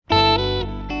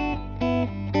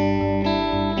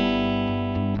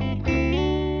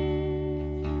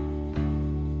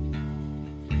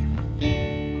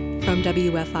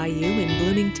WFIU in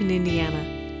Bloomington, Indiana.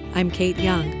 I'm Kate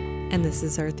Young, and this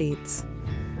is Earth Eats.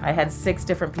 I had 6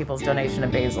 different people's donation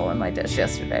of basil in my dish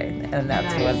yesterday, and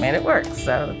that's what made it work.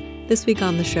 So this week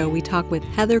on the show, we talk with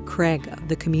Heather Craig of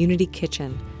the Community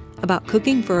Kitchen about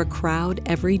cooking for a crowd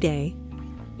every day,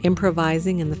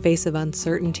 improvising in the face of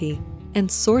uncertainty, and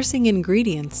sourcing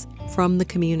ingredients from the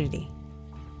community.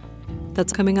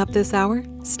 That's coming up this hour.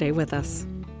 Stay with us.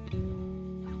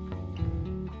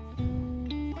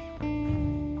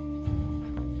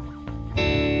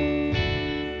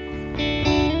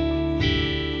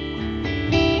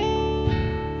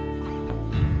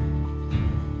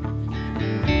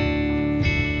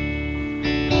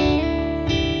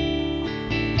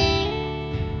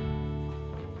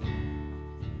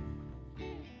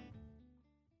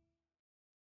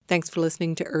 Thanks for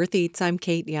listening to Earth Eats. I'm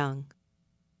Kate Young.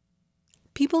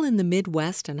 People in the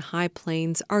Midwest and High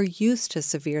Plains are used to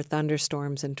severe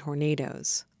thunderstorms and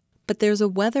tornadoes. But there's a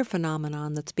weather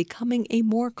phenomenon that's becoming a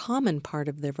more common part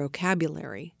of their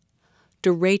vocabulary: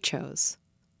 derechos.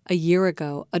 A year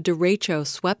ago, a derecho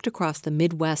swept across the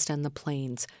Midwest and the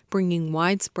Plains, bringing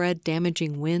widespread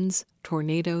damaging winds,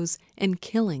 tornadoes, and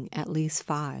killing at least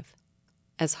 5.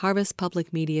 As Harvest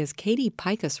Public Media's Katie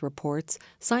Pikus reports,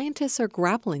 scientists are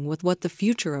grappling with what the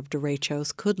future of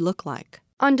derechos could look like.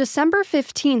 On December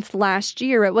 15th last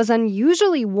year, it was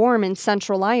unusually warm in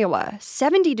central Iowa,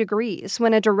 70 degrees,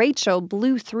 when a derecho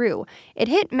blew through. It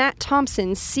hit Matt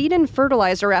Thompson's seed and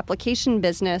fertilizer application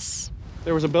business.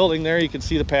 There was a building there. You could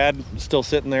see the pad still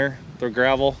sitting there, the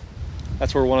gravel.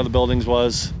 That's where one of the buildings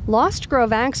was. Lost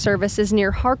Grove Ag Services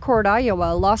near Harcourt,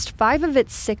 Iowa, lost 5 of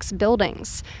its 6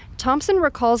 buildings. Thompson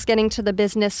recalls getting to the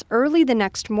business early the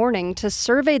next morning to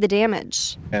survey the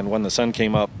damage. And when the sun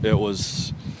came up, we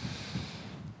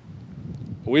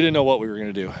didn't know what we were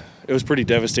going to do. It was pretty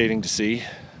devastating to see.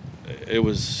 It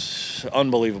was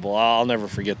unbelievable. I'll never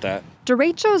forget that.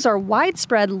 Derechos are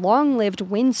widespread, long-lived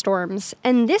windstorms,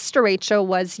 and this derecho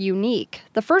was unique.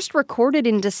 The first recorded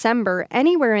in December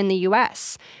anywhere in the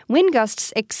U.S. Wind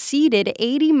gusts exceeded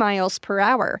 80 miles per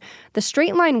hour. The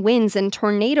straight-line winds and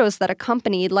tornadoes that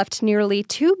accompanied left nearly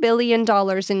 $2 billion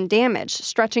in damage,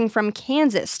 stretching from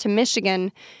Kansas to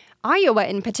Michigan. Iowa,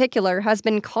 in particular, has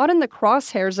been caught in the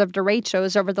crosshairs of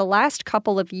derechos over the last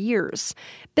couple of years.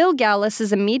 Bill Gallus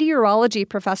is a meteorology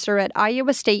professor at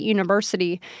Iowa State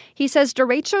University. He says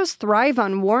derechos thrive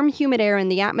on warm, humid air in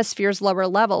the atmosphere's lower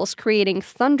levels, creating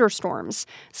thunderstorms,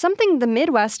 something the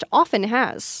Midwest often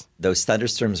has. Those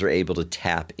thunderstorms are able to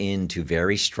tap into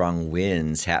very strong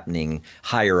winds happening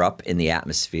higher up in the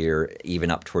atmosphere, even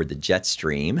up toward the jet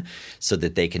stream, so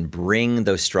that they can bring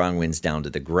those strong winds down to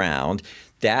the ground.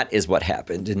 That is what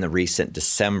happened in the recent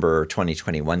December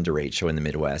 2021 derecho in the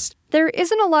Midwest. There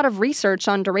isn't a lot of research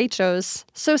on derechos,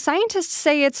 so scientists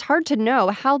say it's hard to know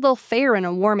how they'll fare in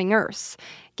a warming Earth.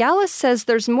 Gallus says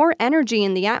there's more energy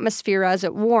in the atmosphere as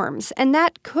it warms, and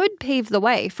that could pave the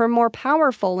way for more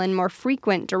powerful and more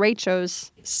frequent derechos.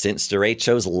 Since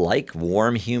derechos like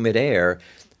warm, humid air,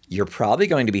 you're probably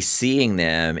going to be seeing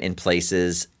them in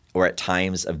places or at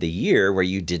times of the year where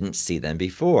you didn't see them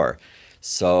before.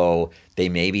 So they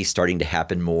may be starting to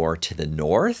happen more to the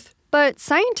north. But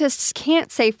scientists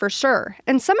can't say for sure,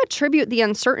 and some attribute the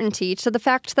uncertainty to the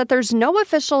fact that there's no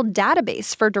official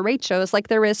database for derechos like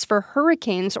there is for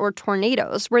hurricanes or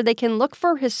tornadoes, where they can look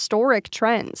for historic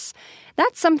trends.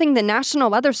 That's something the National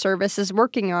Weather Service is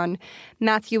working on.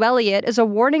 Matthew Elliott is a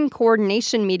warning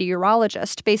coordination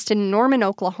meteorologist based in Norman,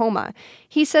 Oklahoma.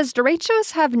 He says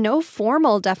derechos have no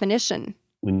formal definition.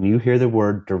 When you hear the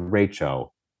word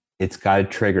derecho, it's got to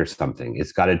trigger something.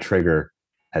 It's got to trigger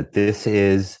that this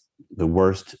is the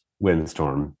worst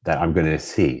windstorm that I'm going to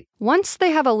see. Once they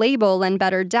have a label and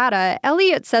better data,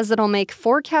 Elliott says it'll make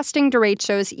forecasting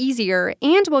derechos easier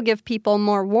and will give people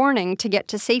more warning to get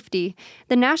to safety.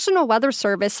 The National Weather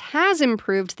Service has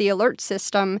improved the alert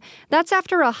system. That's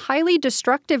after a highly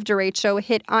destructive derecho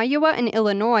hit Iowa and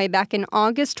Illinois back in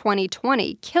August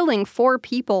 2020, killing 4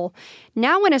 people.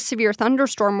 Now when a severe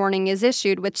thunderstorm warning is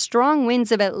issued with strong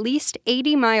winds of at least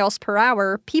 80 miles per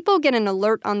hour, people get an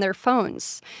alert on their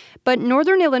phones. But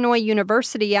Northern Illinois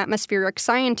University atmospheric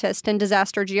scientist and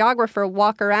disaster geographer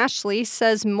Walker Ashley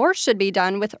says more should be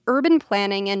done with urban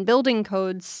planning and building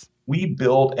codes. We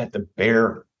build at the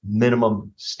bare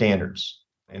minimum standards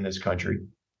in this country.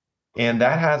 And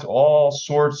that has all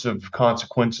sorts of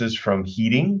consequences, from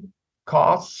heating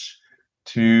costs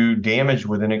to damage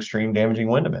within extreme damaging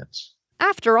wind events.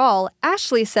 After all,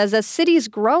 Ashley says as cities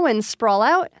grow and sprawl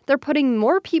out, they're putting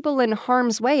more people in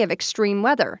harm's way of extreme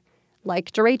weather,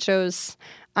 like derechos.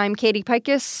 I'm Katie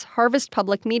Pikus, Harvest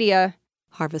Public Media.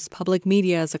 Harvest Public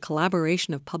Media is a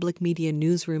collaboration of public media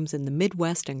newsrooms in the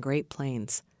Midwest and Great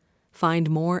Plains. Find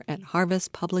more at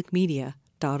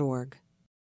harvestpublicmedia.org.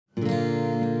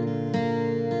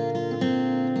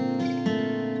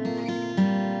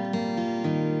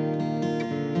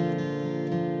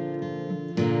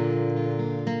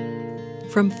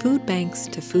 From food banks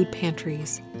to food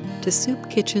pantries to soup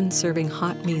kitchens serving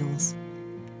hot meals,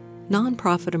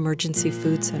 nonprofit emergency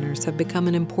food centers have become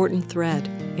an important thread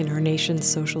in our nation's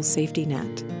social safety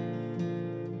net.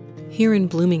 Here in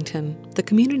Bloomington, the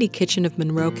Community Kitchen of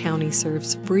Monroe County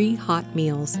serves free hot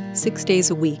meals 6 days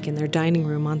a week in their dining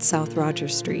room on South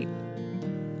Rogers Street.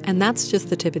 And that's just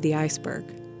the tip of the iceberg.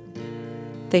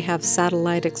 They have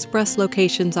satellite express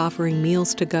locations offering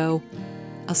meals to go,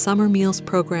 a summer meals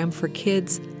program for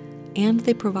kids, and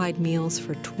they provide meals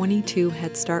for 22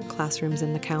 Head Start classrooms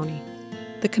in the county.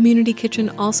 The Community Kitchen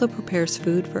also prepares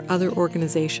food for other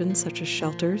organizations such as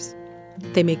shelters.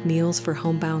 They make meals for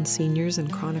homebound seniors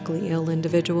and chronically ill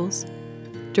individuals.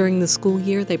 During the school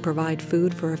year, they provide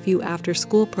food for a few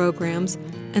after-school programs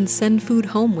and send food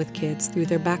home with kids through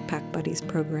their Backpack Buddies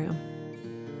program.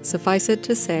 Suffice it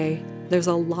to say, there's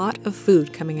a lot of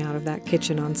food coming out of that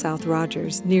kitchen on South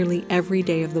Rogers nearly every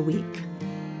day of the week.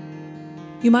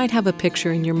 You might have a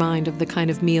picture in your mind of the kind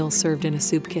of meal served in a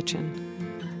soup kitchen.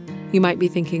 You might be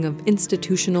thinking of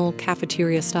institutional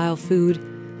cafeteria-style food,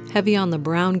 heavy on the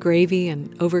brown gravy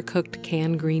and overcooked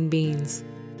canned green beans.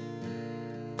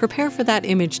 Prepare for that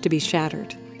image to be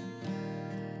shattered.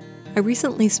 I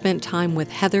recently spent time with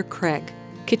Heather Craig,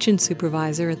 kitchen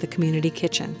supervisor at the Community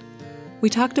Kitchen. We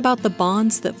talked about the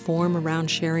bonds that form around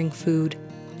sharing food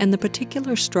and the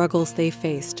particular struggles they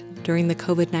faced during the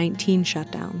COVID-19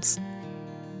 shutdowns.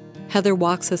 Heather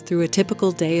walks us through a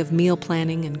typical day of meal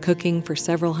planning and cooking for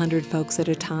several hundred folks at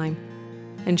a time,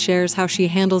 and shares how she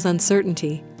handles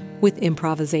uncertainty with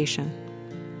improvisation.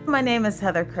 My name is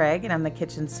Heather Craig, and I'm the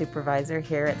kitchen supervisor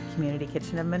here at the Community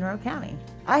Kitchen of Monroe County.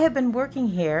 I have been working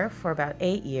here for about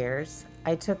 8 years.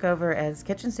 I took over as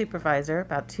kitchen supervisor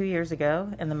about 2 years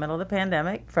ago in the middle of the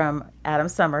pandemic from Adam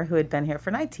Summer, who had been here for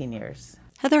 19 years.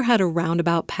 Heather had a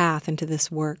roundabout path into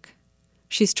this work.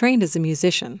 She's trained as a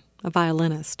musician, a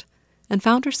violinist, and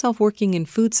found herself working in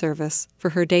food service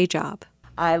for her day job.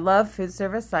 I love food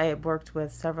service. I have worked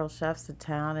with several chefs in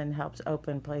town and helped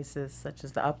open places such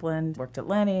as the Upland, worked at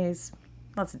Lenny's,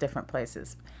 lots of different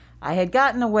places. I had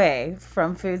gotten away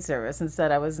from food service and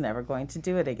said I was never going to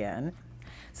do it again.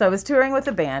 So I was touring with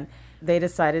a band. They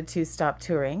decided to stop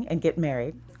touring and get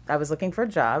married. I was looking for a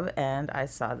job, and I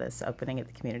saw this opening at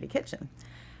the Community Kitchen.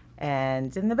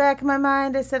 And in the back of my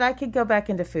mind, I said I could go back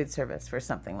into food service for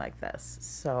something like this.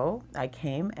 So I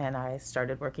came and I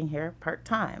started working here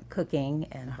part-time, cooking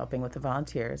and helping with the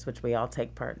volunteers, which we all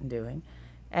take part in doing.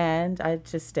 And I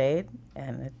just stayed.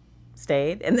 And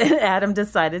then Adam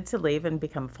decided to leave and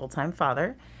become a full-time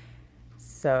father.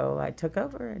 So I took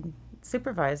over and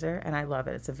supervisor, and I love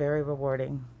it. It's a very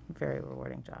rewarding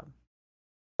job.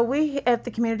 We at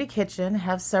the Community Kitchen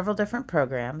have several different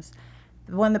programs.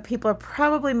 The one that people are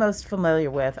probably most familiar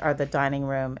with are the dining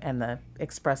room and the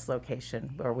express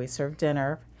location, where we serve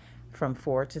dinner from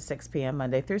 4 to 6 p.m.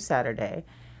 Monday through Saturday.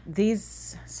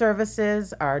 These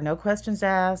services are no questions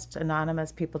asked,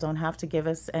 anonymous. People don't have to give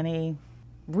us any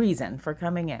reason for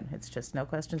coming in. It's just no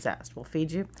questions asked. We'll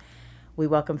feed you. We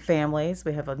welcome families.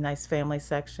 We have a nice family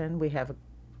section. We have a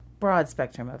broad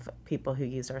spectrum of people who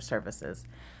use our services.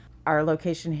 Our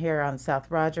location here on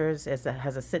South Rogers has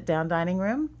a sit-down dining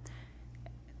room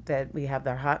that we have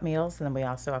their hot meals, and then we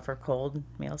also offer cold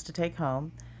meals to take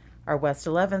home. Our West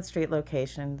 11th Street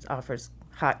location offers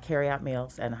hot carry-out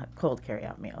meals and cold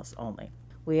carry-out meals only.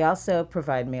 We also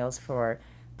provide meals for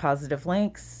Positive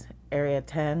Links, Area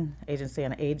 10, Agency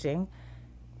on Aging.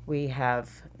 We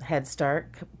have Head Start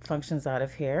functions out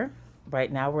of here.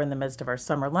 Right now we're in the midst of our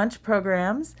summer lunch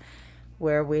programs,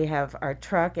 where we have our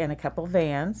truck and a couple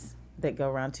vans that go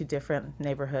around to different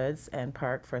neighborhoods and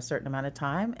park for a certain amount of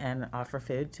time and offer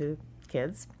food to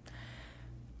kids.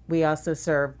 We also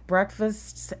serve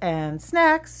breakfasts and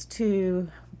snacks to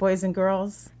Boys and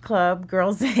Girls Club,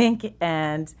 Girls Inc.,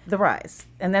 and The Rise.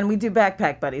 And then we do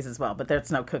Backpack Buddies as well, but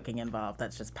there's no cooking involved.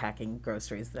 That's just packing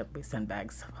groceries that we send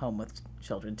bags home with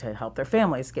children to help their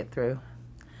families get through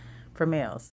for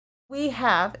meals. We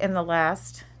have, in the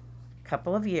last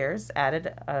couple of years,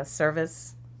 added a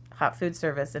service, hot food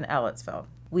service in Ellettsville.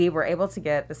 We were able to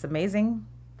get this amazing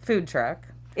food truck.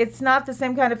 It's not the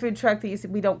same kind of food truck that you see.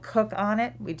 We don't cook on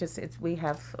it. We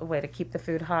have a way to keep the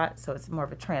food hot, so it's more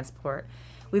of a transport.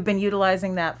 We've been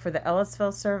utilizing that for the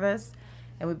Ellettsville service,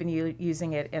 and we've been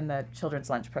using it in the children's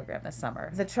lunch program this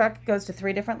summer. The truck goes to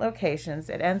 3 different locations.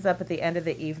 It ends up at the end of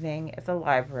the evening at the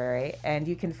library, and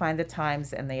you can find the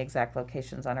times and the exact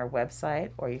locations on our website,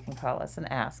 or you can call us and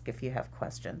ask if you have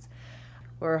questions.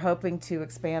 We're hoping to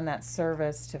expand that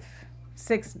service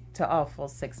to all full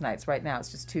 6 nights. Right now it's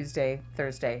just Tuesday,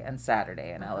 Thursday, and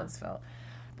Saturday in Ellisville.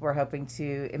 We're hoping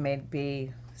it may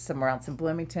be somewhere else in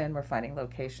Bloomington. We're finding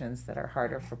locations that are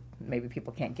harder for maybe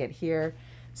people can't get here.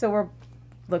 So we're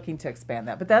looking to expand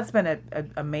that. But that's been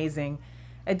an amazing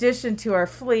addition to our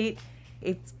fleet.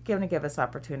 It's going to give us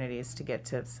opportunities to get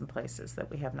to some places that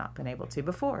we have not been able to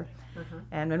before.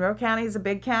 And Monroe County is a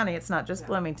big county. It's not just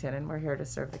Bloomington, and we're here to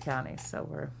serve the county. So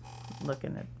we're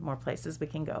looking at more places we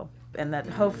can go. And that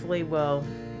hopefully we'll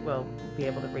be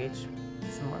able to reach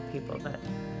some more people that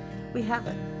we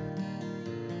haven't.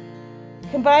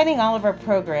 Combining all of our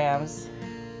programs,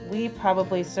 we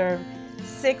probably serve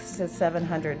 600 to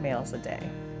 700 meals a day.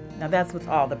 Now that's with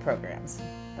all the programs,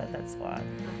 but that's a lot.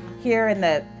 Here in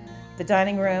the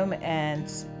dining room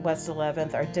and West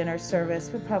 11th, our dinner service,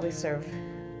 we probably serve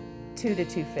 2 to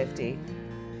 250.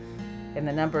 And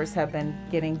the numbers have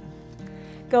been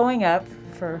going up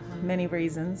for many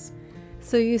reasons.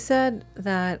 So you said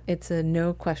that it's a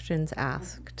no questions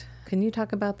asked. Can you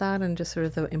talk about that and just sort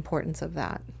of the importance of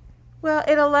that? Well,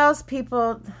 it allows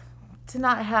people to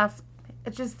not have,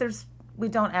 we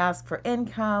don't ask for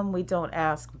income, we don't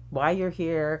ask why you're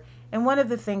here. And one of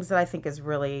the things that I think is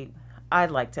really,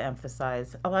 I'd like to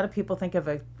emphasize, a lot of people think of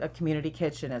a community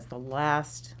kitchen as the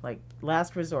last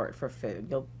resort for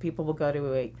food. People will go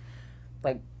to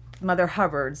like Mother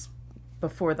Hubbard's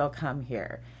before they'll come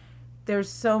here. There's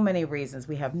so many reasons.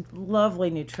 We have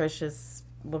lovely, nutritious,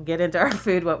 we'll get into our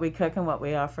food, what we cook and what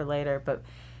we offer later, but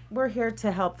we're here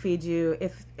to help feed you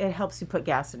if it helps you put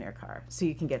gas in your car so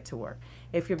you can get to work.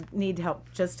 If you need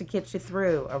help just to get you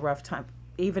through a rough time,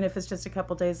 even if it's just a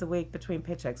couple days a week between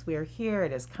paychecks, we are here.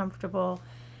 It is comfortable.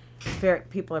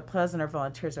 People are pleasant. Our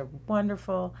volunteers are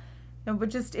wonderful. And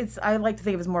I like to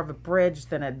think of it as more of a bridge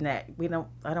than a net.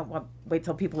 I don't want to wait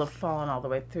till people have fallen all the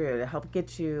way through to help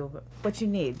get you what you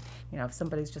need. If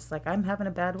somebody's just like, I'm having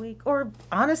a bad week, or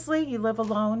honestly, you live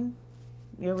alone,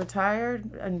 you're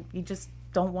retired, and you just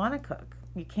don't want to cook.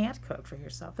 You can't cook for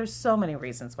yourself. There's so many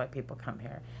reasons why people come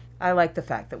here. I like the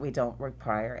fact that we don't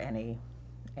require any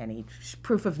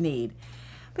proof of need.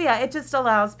 But yeah, it just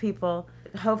allows people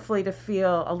hopefully to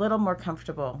feel a little more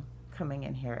comfortable coming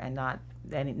in here and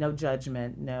no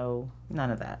judgment, none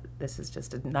of that. This is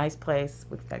just a nice place.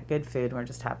 We've got good food, and we're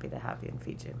just happy to have you and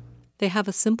feed you. They have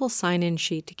a simple sign-in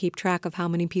sheet to keep track of how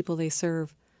many people they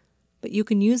serve, but you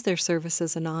can use their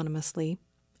services anonymously,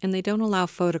 and they don't allow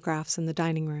photographs in the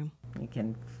dining room. You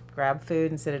can grab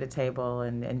food and sit at a table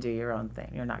and do your own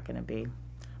thing. You're not going to be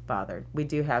bothered. We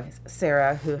do have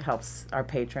Sarah, who helps our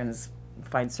patrons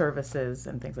find services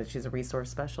and things like she's a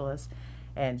resource specialist.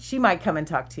 And she might come and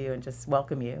talk to you and just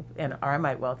welcome you. Or I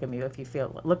might welcome you if you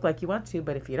look like you want to.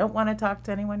 But if you don't want to talk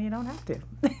to anyone, you don't have to.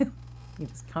 You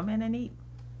just come in and eat.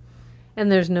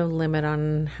 And there's no limit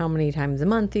on how many times a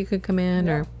month you could come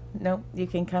in? Nope. You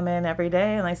can come in every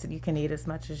day. And like I said, you can eat as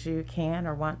much as you can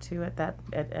or want to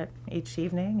at each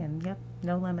evening. And yep,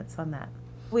 no limits on that.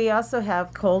 We also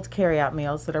have cold carry-out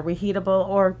meals that are reheatable,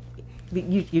 or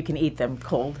you can eat them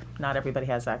cold. Not everybody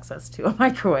has access to a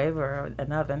microwave or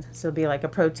an oven. So it'd be like a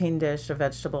protein dish, a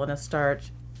vegetable, and a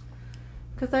starch.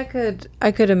 Because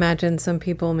I could imagine some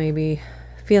people maybe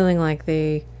feeling like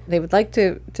they would like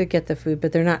to get the food,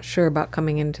 but they're not sure about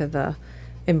coming into the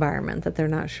environment, that they're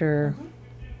not sure,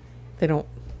 they don't,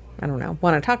 I don't know,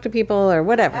 want to talk to people or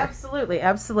whatever. Absolutely.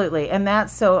 And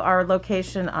that's so our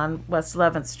location on West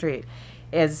 11th Street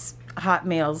is hot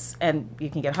meals, and you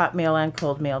can get hot meal and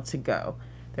cold meal to go.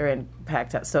 They're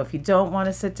packed up. So if you don't want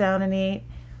to sit down and eat,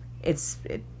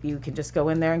 you can just go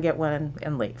in there and get one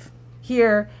and leave.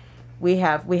 Here, we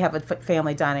have a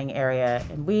family dining area,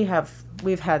 and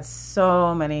we've had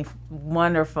so many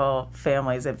wonderful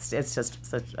families. It's just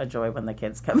such a joy when the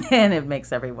kids come in. It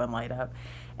makes everyone light up,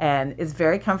 and it's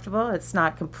very comfortable. It's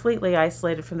not completely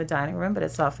isolated from the dining room, but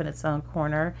it's off in its own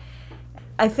corner.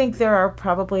 I think there are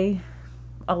probably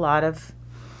a lot of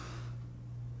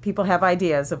people have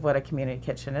ideas of what a community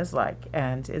kitchen is like,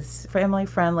 and it's family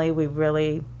friendly. We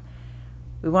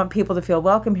want people to feel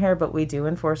welcome here, but we do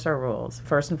enforce our rules.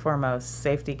 First and foremost,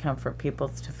 safety, comfort, people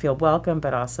to feel welcome,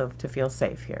 but also to feel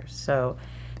safe here. So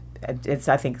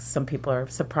I think some people are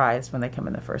surprised when they come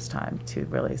in the first time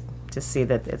to see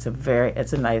that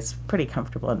it's a nice, pretty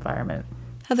comfortable environment.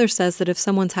 Heather says that if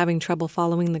someone's having trouble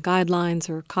following the guidelines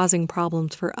or causing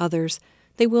problems for others,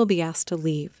 they will be asked to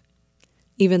leave.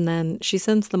 Even then, she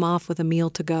sends them off with a meal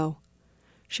to go.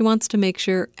 She wants to make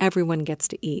sure everyone gets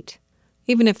to eat,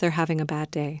 even if they're having a bad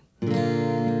day. We're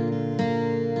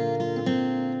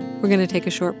going to take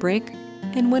a short break,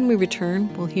 and when we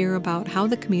return, we'll hear about how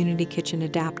the community kitchen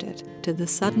adapted to the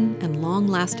sudden and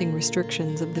long-lasting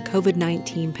restrictions of the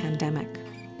COVID-19 pandemic.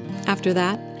 After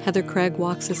that, Heather Craig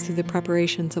walks us through the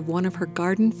preparations of one of her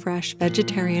garden-fresh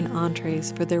vegetarian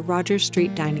entrees for their Rogers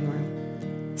Street dining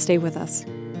room. Stay with us.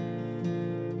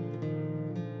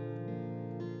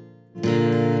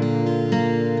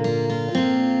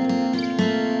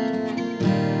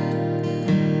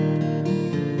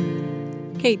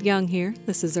 Kate Young here.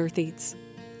 This is Earth Eats.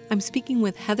 I'm speaking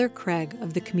with Heather Craig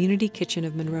of the Community Kitchen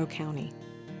of Monroe County.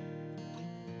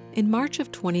 In March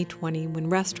of 2020, when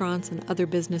restaurants and other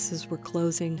businesses were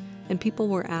closing and people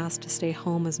were asked to stay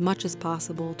home as much as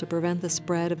possible to prevent the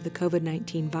spread of the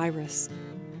COVID-19 virus,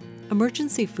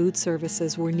 emergency food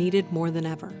services were needed more than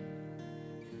ever.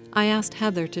 I asked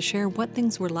Heather to share what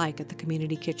things were like at the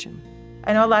community kitchen.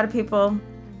 I know a lot of people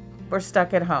were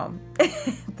stuck at home.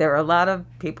 There were a lot of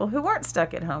people who weren't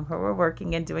stuck at home, who were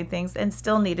working and doing things and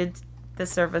still needed the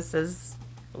services.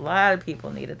 A lot of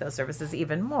people needed those services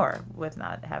even more with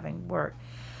not having work.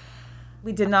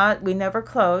 We never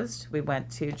closed. We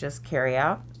went to just carry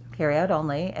out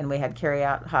only, and we had carry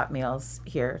out hot meals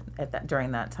here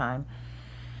during that time.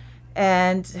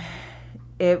 And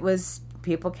it was,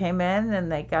 people came in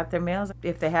and they got their meals.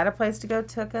 If they had a place to go,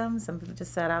 took them. Some people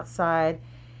just sat outside.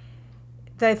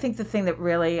 I think the thing that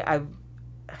really,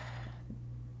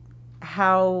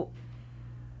 how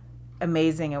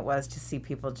amazing it was to see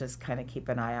people just kind of keep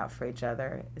an eye out for each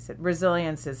other. Is that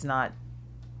resilience is not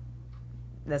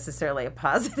necessarily a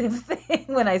positive thing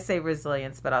when I say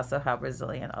resilience, but also how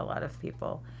resilient a lot of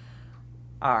people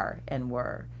are and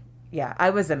were. Yeah,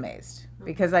 I was amazed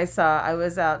because I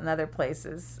was out in other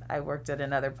places. I worked at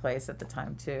another place at the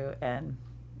time too, and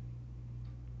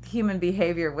human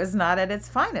behavior was not at its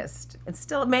finest. It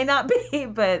still may not be,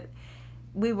 but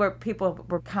people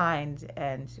were kind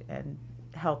and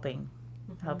helping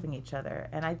each other.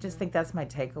 And I just think that's my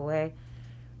takeaway.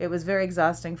 It was very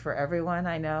exhausting for everyone,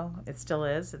 I know. It still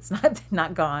is. It's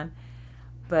not gone.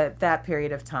 But that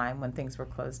period of time when things were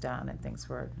closed down and things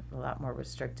were a lot more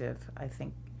restrictive, I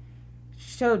think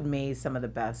showed me some of the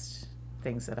best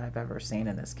things that I've ever seen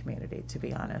in this community, to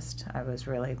be honest. I was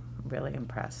really, really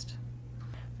impressed.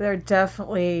 There are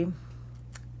definitely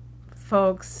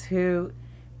folks who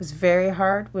it was very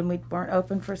hard when we weren't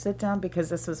open for sit down because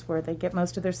this was where they get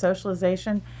most of their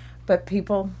socialization. But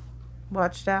people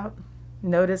watched out,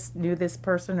 knew this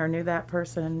person or knew that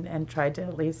person, and tried to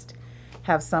at least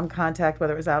have some contact,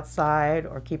 whether it was outside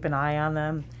or keep an eye on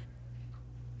them.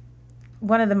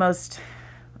 One of the most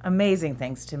amazing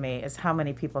things to me is how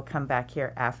many people come back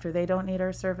here after they don't need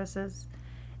our services,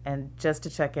 and just to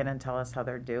check in and tell us how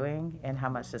they're doing and how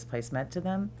much this place meant to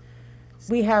them.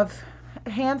 We have a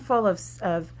handful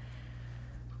of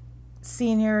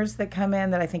seniors that come in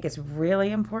that I think is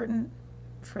really important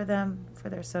for them, for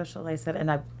their social. I said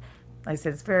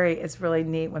it's really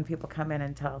neat when people come in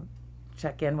and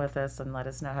check in with us and let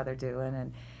us know how they're doing.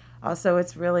 And also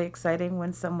it's really exciting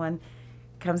when someone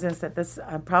comes in and said,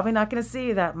 I'm probably not going to see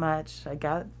you that much. I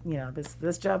got,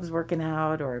 this job's working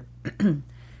out, or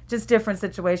just different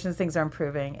situations, things are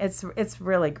improving. It's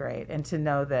really great. And to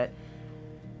know that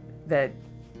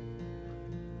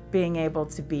being able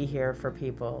to be here for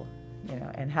people,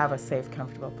 and have a safe,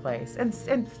 comfortable place, and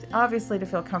obviously to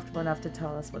feel comfortable enough to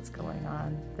tell us what's going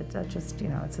on, that just,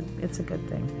 it's a good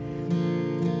thing.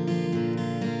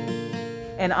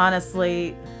 And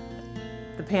honestly,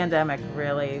 the pandemic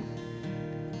really,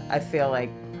 I feel like,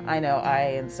 I know I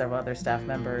and several other staff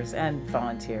members and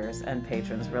volunteers and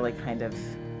patrons really kind of,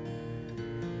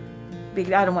 I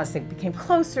don't want to say became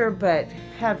closer, but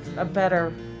had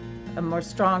a more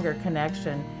stronger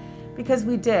connection, because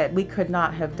we could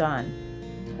not have done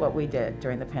what we did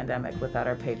during the pandemic without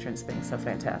our patrons being so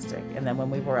fantastic. And then when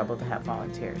we were able to have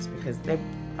volunteers, because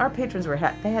our patrons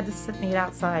they had to sit and eat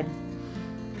outside,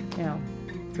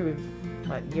 through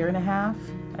year and a half,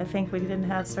 I think we didn't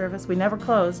have service. We never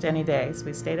closed any days.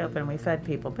 We stayed open and we fed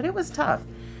people, but it was tough.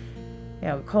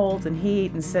 Cold and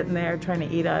heat and sitting there trying to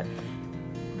eat out.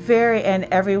 And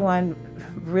everyone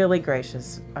really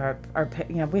gracious.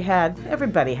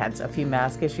 Everybody had a few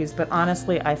mask issues, but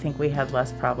honestly, I think we had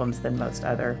less problems than most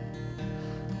other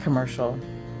commercial,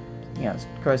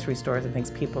 grocery stores and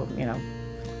things. People,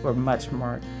 were much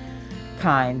more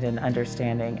kind and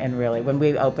understanding. And really, when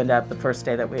we opened up, the first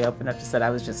day that we opened up, I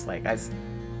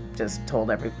just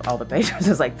told all the patrons, I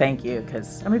was like, thank you,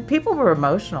 because people were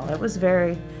emotional. It was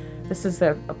this is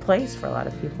a place for a lot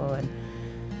of people, and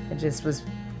it just was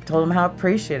told them how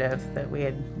appreciative that we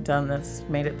had done this,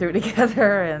 made it through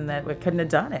together, and that we couldn't have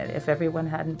done it if everyone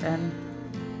hadn't been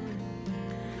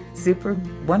super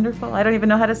wonderful. I don't even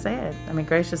know how to say it. I mean,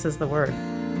 gracious is the word.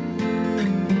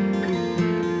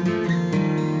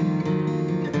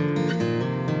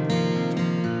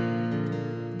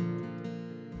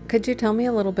 Could you tell me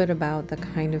a little bit about the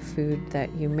kind of food that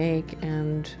you make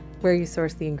and where you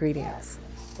source the ingredients?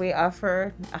 We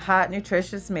offer a hot,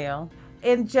 nutritious meal.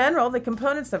 In general, the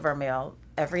components of our meal,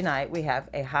 every night we have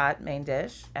a hot main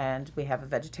dish and we have a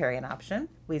vegetarian option.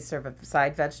 We serve a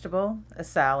side vegetable, a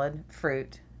salad,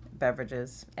 fruit,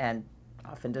 beverages, and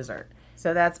often dessert.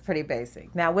 So that's pretty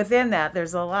basic. Now within that,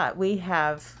 there's a lot. We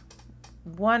have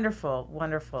wonderful,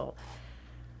 wonderful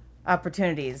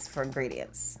opportunities for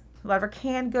ingredients. A lot of our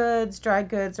canned goods, dried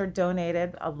goods are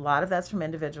donated. A lot of that's from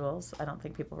individuals. I don't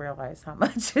think people realize how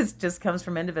much it just comes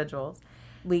from individuals.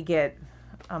 We get,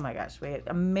 oh my gosh, we get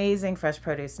amazing fresh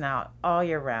produce now all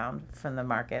year round from the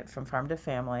market, from farm to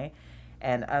family,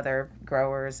 and other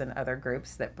growers and other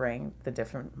groups that bring the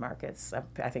different markets.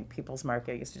 I think People's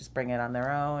Market used to just bring it on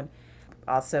their own.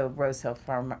 Also, Rose Hill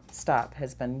Farm Stop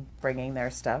has been bringing their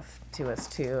stuff to us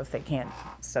too, if they can't,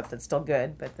 stuff that's still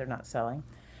good, but they're not selling.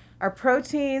 Our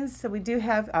proteins, so we do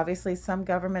have obviously some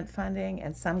government funding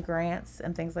and some grants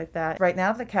and things like that. Right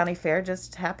now, the county fair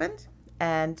just happened,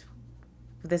 and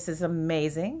this is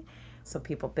amazing. So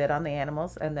people bid on the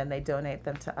animals, and then they donate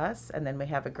them to us, and then we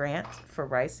have a grant for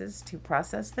Rice's to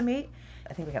process the meat.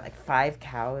 I think we got like 5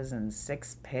 cows and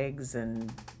 6 pigs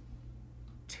and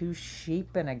 2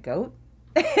 sheep and a goat,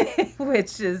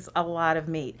 which is a lot of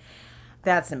meat.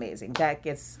 That's amazing. That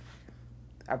gets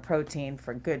our protein for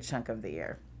a good chunk of the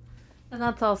year. And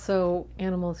that's also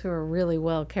animals who are really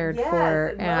well cared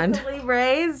for and locally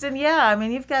raised. And yeah, I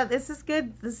mean, you've got, this is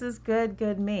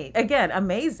good meat. Again,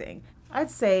 amazing.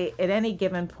 I'd say at any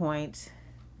given point,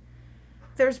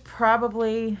 there's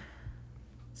probably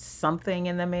something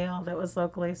in the meal that was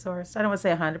locally sourced. I don't want to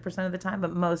say 100% of the time,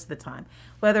 but most of the time.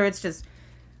 Whether it's just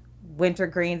winter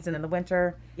greens in the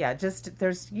winter, just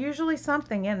there's usually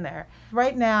something in there.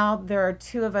 Right now, there are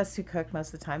 2 of us who cook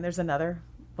most of the time. There's another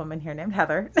woman here named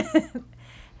Heather.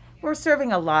 We're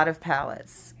serving a lot of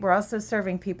pallets. We're also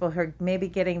serving people who are maybe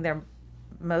getting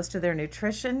most of their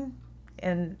nutrition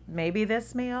in maybe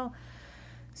this meal.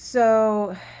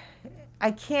 So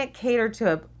I can't cater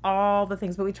to all the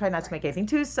things, but we try not to make anything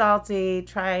too salty,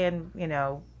 try and,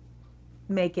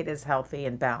 make it as healthy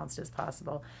and balanced as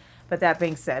possible. But that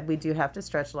being said, we do have to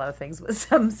stretch a lot of things with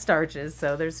some starches.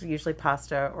 So there's usually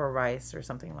pasta or rice or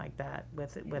something like that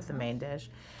with the main dish.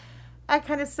 I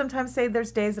kind of sometimes say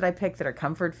there's days that I pick that are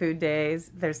comfort food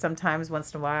days. There's sometimes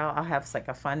once in a while I'll have like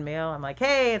a fun meal. I'm like,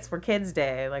 hey, it's for kids'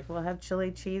 day. Like we'll have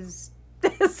chili cheese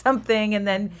something, and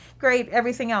then great,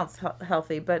 everything else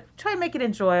healthy. But try and make it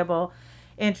enjoyable,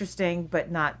 interesting,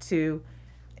 but not too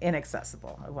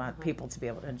inaccessible. I want people to be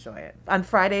able to enjoy it. On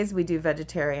Fridays, we do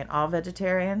vegetarian, all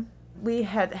vegetarian. We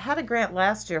had a grant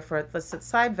last year for the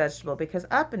side vegetable because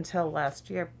up until last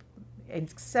year,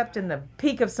 except in the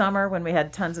peak of summer when we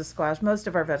had tons of squash, most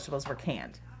of our vegetables were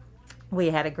canned. We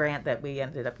had a grant that we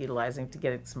ended up utilizing to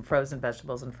get some frozen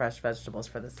vegetables and fresh vegetables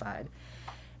for the side.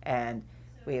 And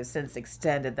we have since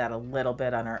extended that a little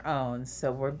bit on our own,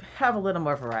 so we have a little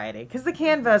more variety. Because the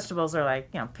canned vegetables are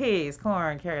like, peas,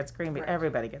 corn, carrots, green beans.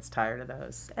 Everybody gets tired of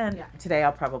those. And today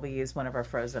I'll probably use one of our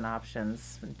frozen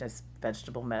options, just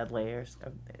vegetable medley,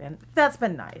 and that's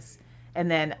been nice.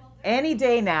 And then any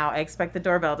day now, I expect the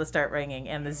doorbell to start ringing,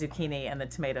 and the zucchini and the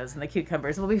tomatoes and the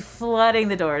cucumbers will be flooding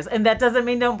the doors. And that doesn't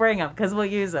mean don't bring them, because we'll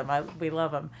use them. We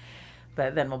love them.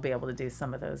 But then we'll be able to do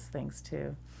some of those things,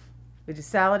 too. We do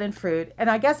salad and fruit. And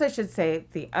I guess I should say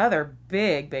the other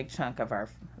big chunk of our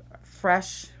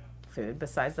fresh food,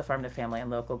 besides the farm to family and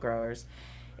local growers,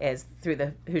 is through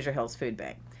the Hoosier Hills Food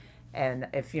Bank. And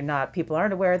if people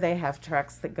aren't aware, they have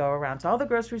trucks that go around to all the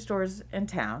grocery stores in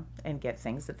town and get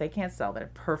things that they can't sell that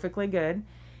are perfectly good.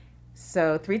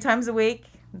 So 3 times a week,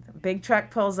 a big truck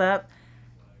pulls up.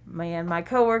 Me and my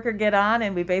coworker get on,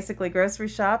 and we basically grocery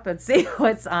shop and see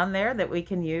what's on there that we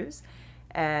can use.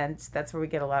 And that's where we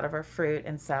get a lot of our fruit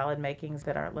and salad makings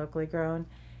that aren't locally grown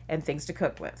and things to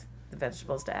cook with, the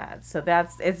vegetables to add. So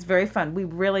it's very fun. We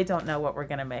really don't know what we're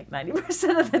going to make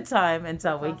 90% of the time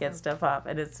until we get stuff up,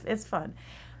 and it's fun.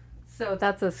 So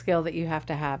that's a skill that you have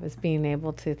to have, is being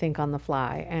able to think on the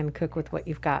fly and cook with what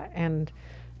you've got and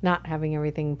not having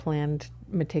everything planned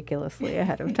meticulously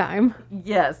ahead of time.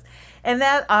 Yes. And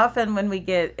that often when we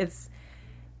get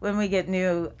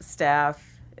new staff,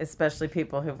 especially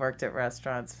people who've worked at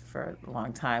restaurants for a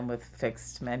long time with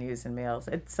fixed menus and meals,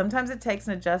 sometimes it takes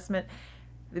an adjustment.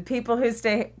 The people who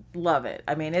stay love it.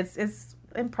 I mean, it's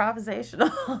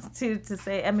improvisational to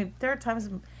say. I mean, there are times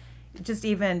just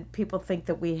even people think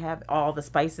that we have all the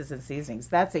spices and seasonings.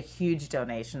 That's a huge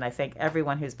donation. I thank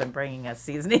everyone who's been bringing us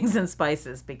seasonings and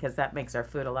spices because that makes our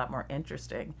food a lot more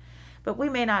interesting. But we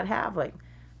may not have like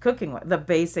cooking, the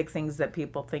basic things that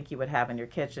people think you would have in your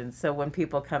kitchen. So when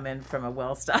people come in from a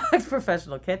well-stocked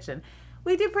professional kitchen,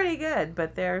 we do pretty good.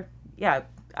 But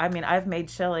I mean, I've made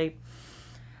chili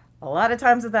a lot of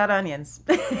times without onions.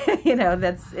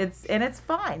 It's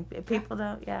fine. People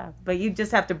don't, But you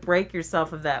just have to break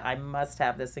yourself of that. I must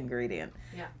have this ingredient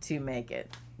to make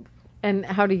it. And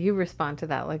how do you respond to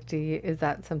that? Like, is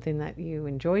that something that you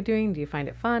enjoy doing? Do you find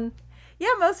it fun? Yeah,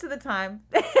 most of the time.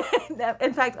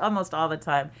 In fact, almost all the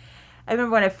time. I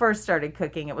remember when I first started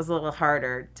cooking, it was a little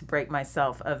harder to break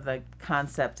myself of the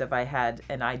concept of I had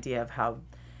an idea of how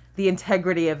the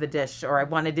integrity of the dish, or I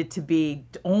wanted it to be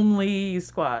only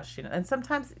squash. And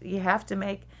sometimes we have to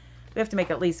make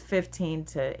at least 15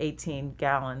 to 18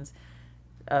 gallons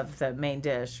of the main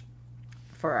dish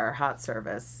for our hot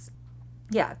service.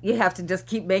 Yeah, you have to just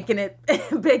keep making it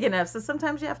big enough. So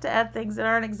sometimes you have to add things that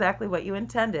aren't exactly what you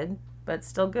intended, but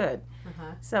still good.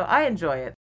 So I enjoy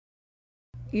it.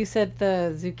 You said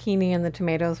the zucchini and the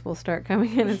tomatoes will start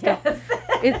coming in and stuff.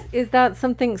 Is that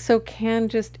something, so can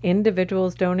just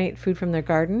individuals donate food from their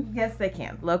garden? Yes, they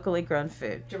can. Locally grown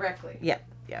food. Directly? Yeah.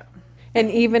 And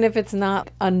even if it's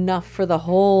not enough for the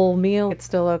whole meal, it's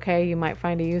still okay? You might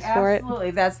find a use for it?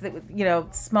 Absolutely. That's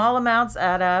small amounts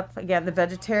add up. Again, the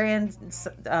vegetarian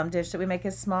dish that we make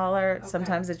is smaller. Okay.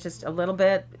 Sometimes it's just a little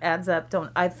bit adds up.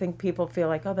 I think people feel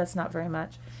like, oh, that's not very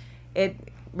much.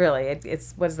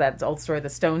 It's what is that old story, the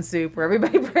stone soup, where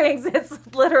everybody brings, it's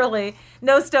literally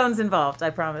no stones involved, I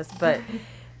promise. But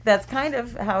that's kind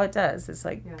of how it does. It's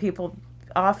like people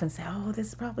often say, oh,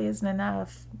 this probably isn't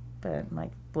enough. But I'm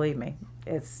like, believe me,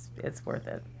 it's worth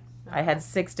it. I had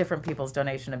 6 different people's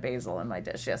donation of basil in my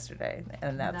dish yesterday,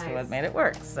 and that's what made it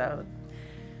work. So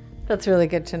that's really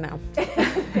good to know.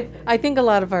 I think a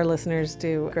lot of our listeners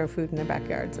do grow food in their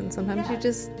backyards, and sometimes you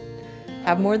just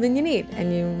have more than you need,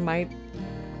 and you might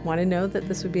want to know that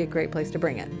this would be a great place to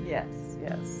bring it. Yes.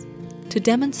 To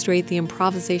demonstrate the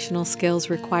improvisational skills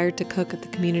required to cook at the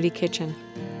community kitchen,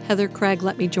 Heather Craig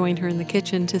let me join her in the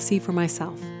kitchen to see for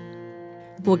myself.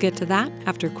 We'll get to that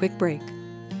after a quick break.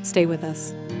 Stay with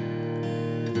us.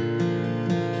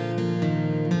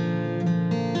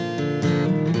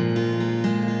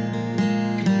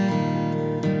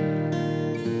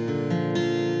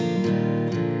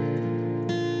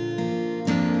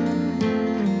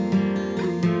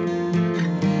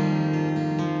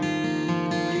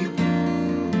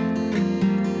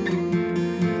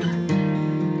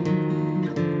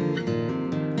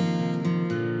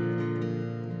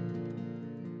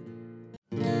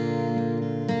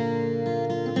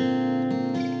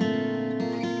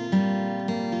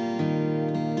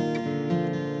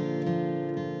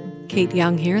 Kate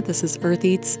Young here, this is Earth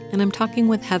Eats, and I'm talking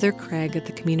with Heather Craig at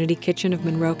the Community Kitchen of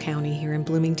Monroe County here in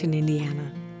Bloomington,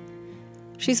 Indiana.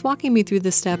 She's walking me through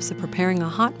the steps of preparing a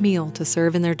hot meal to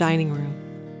serve in their dining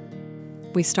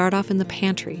room. We start off in the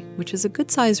pantry, which is a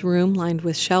good-sized room lined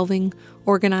with shelving,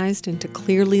 organized into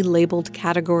clearly labeled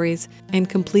categories, and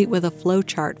complete with a flow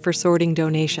chart for sorting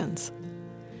donations.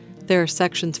 There are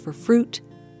sections for fruit,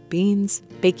 beans,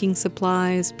 baking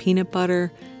supplies, peanut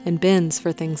butter, and bins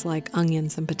for things like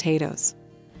onions and potatoes.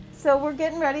 So we're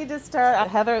getting ready to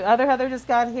start. Other Heather just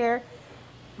got here.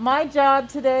 My job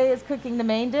today is cooking the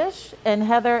main dish, and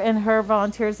Heather and her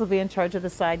volunteers will be in charge of the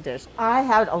side dish. I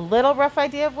had a little rough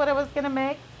idea of what I was going to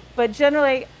make, but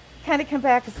generally kind of come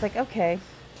back, it's like, okay.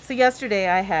 So yesterday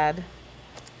I had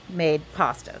made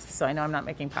pasta, so I know I'm not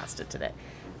making pasta today.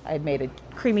 I made a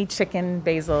creamy chicken,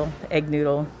 basil, egg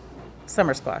noodle,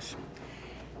 summer squash.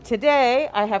 Today,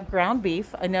 I have ground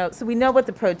beef. So we know what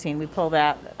the protein, we pull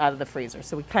that out of the freezer.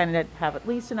 So we kind of have at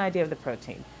least an idea of the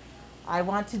protein. I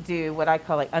want to do what I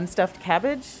call like unstuffed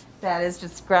cabbage. That is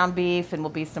just ground beef, and will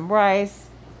be some rice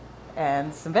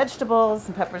and some vegetables,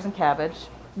 some peppers and cabbage.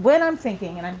 When I'm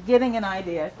thinking and I'm getting an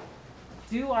idea,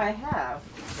 do I have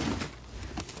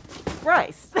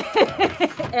rice?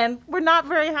 And we're not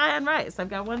very high on rice. I've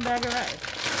got 1 bag of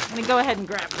rice. I'm going to go ahead and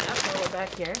grab that while we're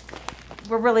back here.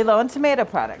 We're really low on tomato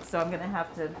products, so I'm going to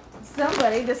have to...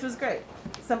 This was great.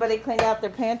 Somebody cleaned out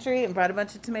their pantry and brought a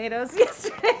bunch of tomatoes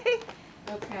yesterday.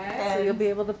 Okay, so you'll be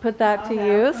able to put that to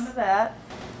use. Some of that.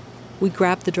 We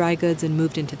grabbed the dry goods and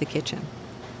moved into the kitchen.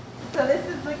 So this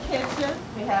is the kitchen.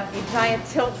 We have a giant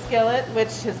tilt skillet,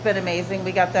 which has been amazing.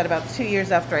 We got that about 2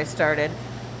 years after I started.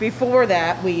 Before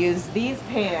that, we used these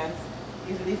pans.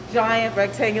 These are these giant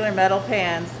rectangular metal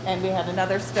pans, and we had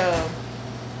another stove.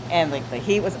 And like the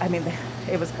heat was,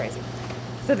 it was crazy.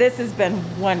 So this has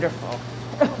been wonderful.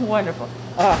 Wonderful.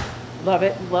 Oh, love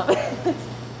it, love it.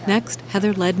 Next,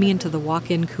 Heather led me into the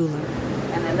walk-in cooler.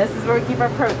 And then this is where we keep our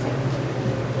protein.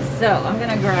 So I'm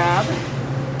gonna grab,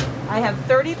 I have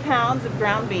 30 pounds of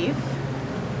ground beef,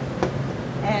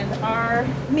 and our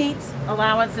meat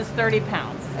allowance is 30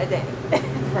 pounds a day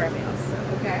for our meals. So,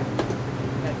 okay. I'm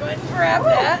gonna go ahead and grab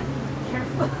that.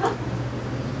 Careful.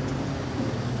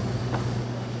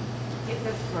 Get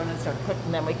this thrown and start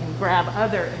cooking, then we can grab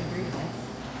other ingredients.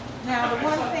 Now, the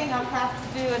one thing I'll have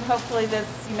to do, and hopefully this,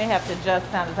 you may have to adjust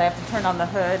sound, is I have to turn on the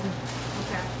hood.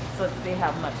 Okay. So let's see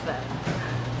how much that.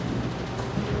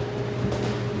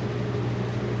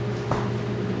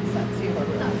 It's not too hard.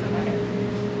 Okay.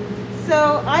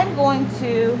 So I'm going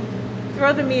to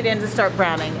throw the meat in to start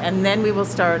browning, and then we will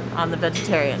start on the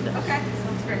vegetarian dish. Okay,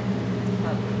 sounds great.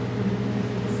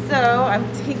 So I'm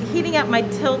heating up my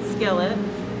tilt skillet.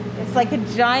 It's like a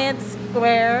giant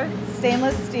square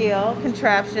stainless steel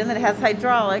contraption that has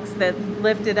hydraulics that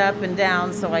lift it up and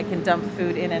down so I can dump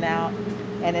food in and out.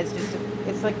 And it's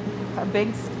like a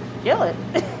big skillet.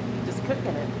 You just cook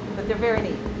in it. But they're very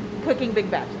neat. Cooking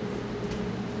big batches.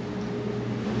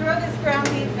 Throw this ground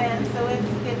beef in so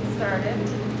it's getting started.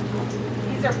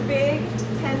 These are big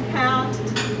 10-pound,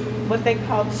 what they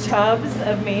call chubs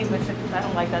of meat, which I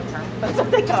don't like that term, but that's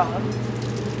what they call them.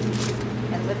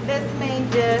 And with this main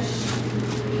dish,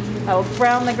 I will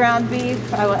brown the ground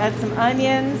beef. I will add some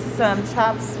onions, some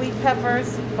chopped sweet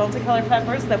peppers, multicolored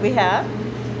peppers that we have.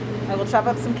 I will chop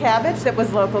up some cabbage that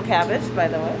was local cabbage, by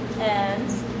the way, and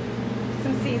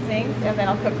some seasonings, and then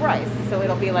I'll cook rice. So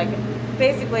it'll be like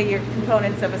basically your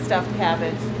components of a stuffed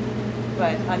cabbage,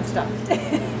 but unstuffed.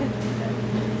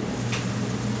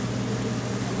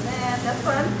 And the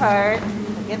fun part,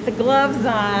 I'll get the gloves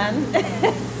on,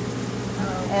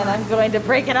 and I'm going to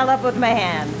break it all up with my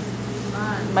hands.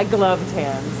 My gloved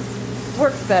hands.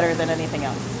 Works better than anything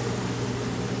else.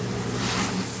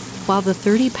 While the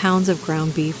 30 pounds of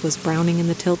ground beef was browning in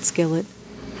the tilt skillet,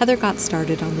 Heather got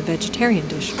started on the vegetarian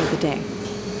dish for the day.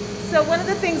 So one of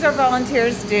the things our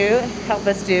volunteers help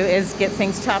us do, is get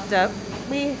things chopped up.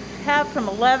 We have from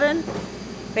 11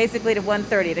 basically to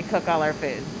 1:30 to cook all our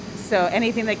food. So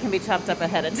anything that can be chopped up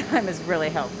ahead of time is really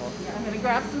helpful. I'm going to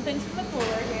grab some things from the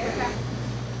cooler here.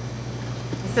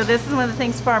 So this is one of the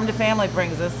things Farm to Family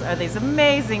brings us, are these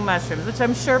amazing mushrooms, which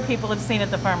I'm sure people have seen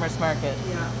at the farmer's market.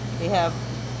 Yeah. They have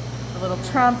the little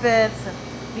trumpets, and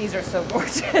these are so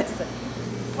gorgeous.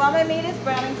 While my meat is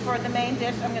browning for the main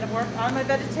dish, I'm going to work on my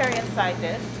vegetarian side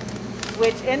dish,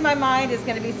 which in my mind is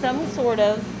going to be some sort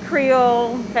of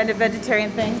Creole kind of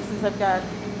vegetarian thing, since I've got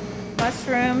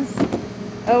mushrooms,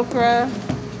 okra,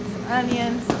 some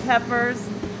onions, peppers.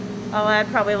 I'll add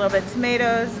probably a little bit of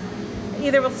tomatoes.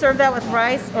 Either we'll serve that with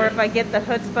rice, or if I get the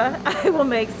chutzpah, I will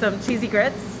make some cheesy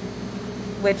grits,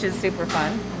 which is super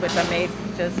fun, which I may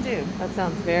just do. That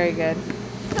sounds very good.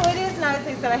 So it is nice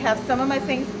that I have some of my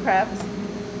things prepped.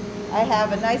 I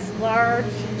have a nice large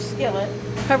skillet.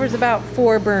 Covers about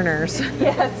 4 burners.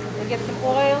 Yes, we get some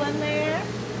oil in there.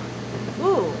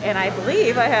 Ooh, and I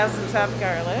believe I have some chopped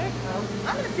garlic.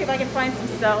 I'm going to see if I can find some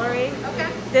celery.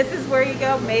 Okay. This is where you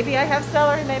go. Maybe I have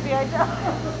celery, maybe I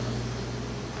don't.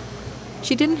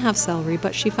 She didn't have celery,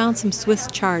 but she found some Swiss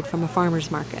chard from a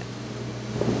farmer's market.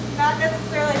 Not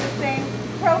necessarily the same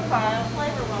profile,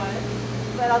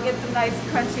 flavor-wise, but I'll get some nice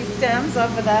crunchy stems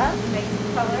off of that, make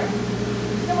some color.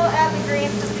 Then we'll add the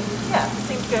greens. Yeah,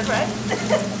 seems good, right?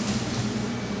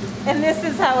 And this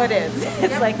is how it is.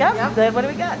 It's like, what do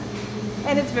we got?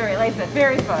 And it's very, like I said,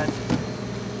 very fun.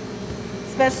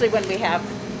 Especially when we have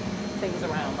things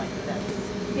around like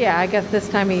this. Yeah, I guess this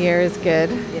time of year is good.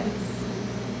 Yes.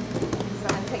 So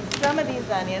I'm going to take some of these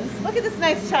onions. Look at this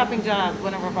nice chopping job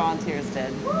one of our volunteers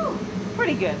did. Woo!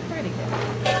 Pretty good, pretty good.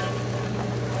 Got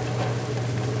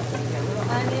little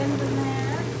onions in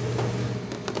there.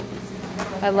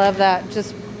 I love that,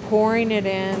 just pouring it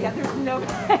in. Yeah, there's no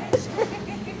measure.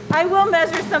 I will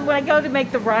measure some when I go to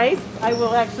make the rice. I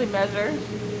will actually measure.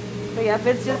 But yeah,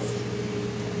 it's just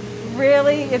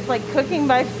really, it's like cooking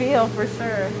by feel for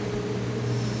sure.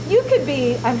 You could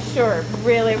be, I'm sure,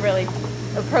 really, really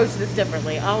approach this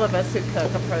differently. All of us who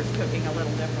cook approach cooking a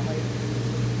little differently.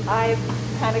 I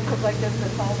kind of cook like this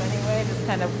at home anyway, just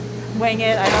kind of wing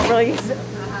it. I don't really use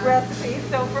recipes,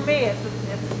 so for me it's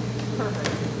perfect.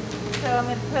 So I'm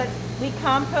going to put, we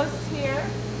compost here.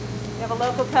 We have a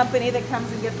local company that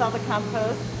comes and gets all the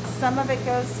compost. Some of it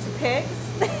goes to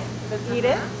pigs that eat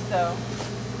it. So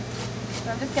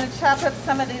I'm just going to chop up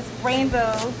some of these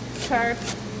rainbow chard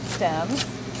stems.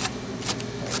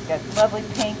 We've got lovely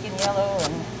pink and yellow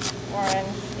and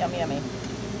orange. Yummy, yummy.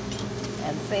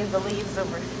 And save the leaves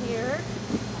over here.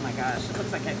 my gosh, it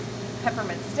looks like a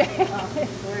peppermint stick.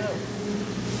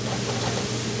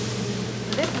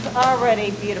 This is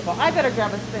already beautiful. I better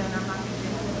grab a spoon. I'm not going to do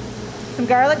it. Some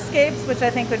garlic scapes, which I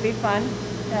think would be fun.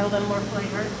 Add a little more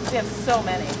flavor. We have so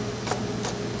many.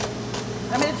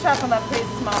 I'm going to chop them up pretty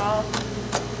small,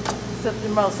 so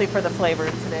mostly for the flavor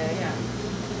today. Yeah.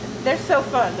 They're so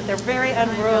fun, but they're very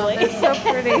unruly. They're so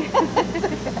pretty.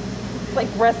 It's like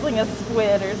wrestling a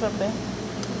squid or something.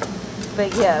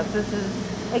 But yes, this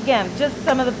is, again, just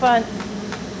some of the fun.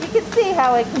 You can see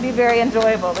how it can be very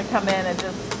enjoyable to come in and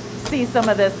just see some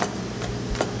of this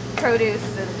produce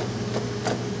and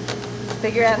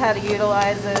figure out how to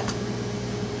utilize it.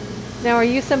 Now, are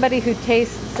you somebody who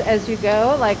tastes as you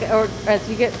go? Or as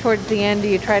you get towards the end, do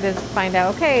you try to find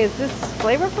out, okay, is this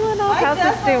flavorful enough? How's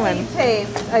this doing?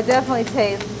 I definitely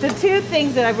taste. The two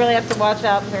things that I really have to watch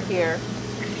out for here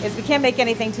is we can't make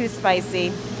anything too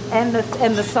spicy, and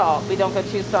the salt. We don't go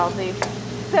too salty.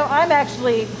 So I'm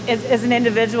actually, as an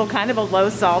individual, kind of a low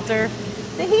salter.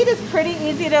 The heat is pretty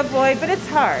easy to avoid, but it's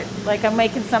hard. Like I'm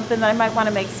making something that I might want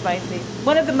to make spicy.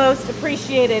 One of the most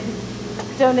appreciated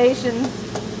donations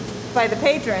by the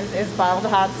patrons is bottled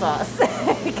hot sauce.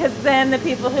 Because then the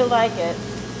people who like it,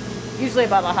 usually a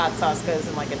bottle of hot sauce goes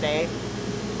in like a day.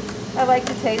 I like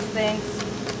to taste things.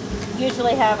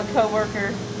 Usually have a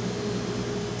coworker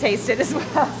taste it as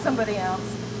well, somebody else.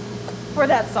 For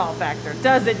that salt factor.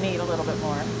 Does it need a little bit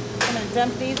more? I'm going to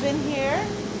dump these in here.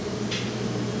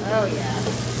 Oh yeah.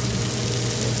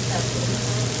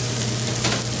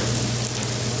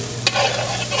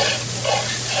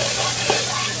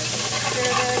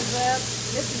 Stir those up.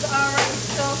 This is already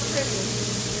so pretty.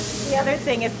 The other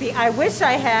thing is I wish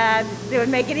I had, it would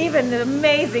make it even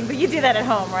amazing, but you do that at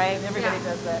home, right? Everybody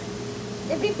does that.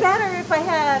 It'd be better if I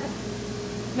had,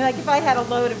 like if I had a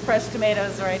load of fresh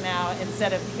tomatoes right now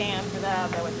instead of canned for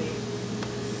that would be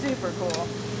super cool.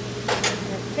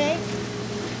 Okay.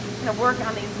 I'm going to work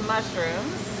on these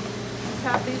mushrooms.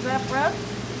 Chop these up rough.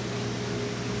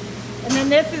 And then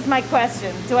this is my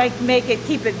question. Do I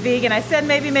keep it vegan? I said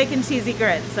maybe making cheesy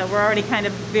grits, so we're already kind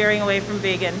of veering away from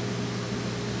vegan.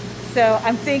 So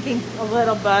I'm thinking a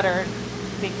little butter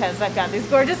because I've got these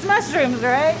gorgeous mushrooms,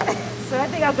 right? So I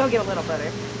think I'll go get a little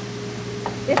butter.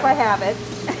 If I have it.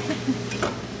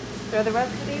 Throw the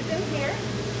rest of these in here.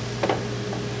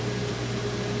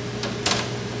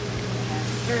 And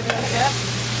stir those up.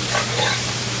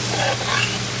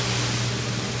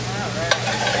 Alright.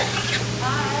 I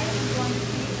am going to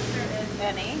see if there is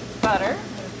any butter.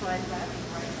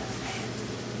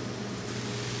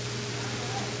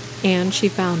 And she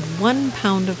found 1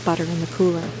 pound of butter in the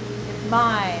cooler. It's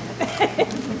mine.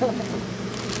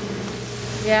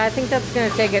 Yeah, I think that's going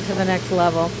to take it to the next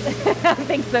level. I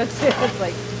think so too. It's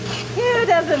like, who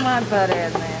doesn't want butter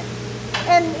in there?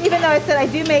 And even though I said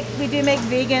we do make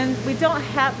vegan, we really don't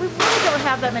have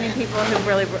that many people who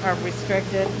really are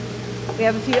restricted. We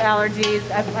have a few allergies.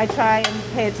 I try and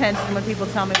pay attention when people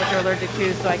tell me what they're allergic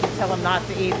to so I can tell them not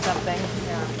to eat something.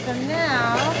 Yeah. So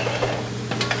now,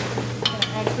 I'm going to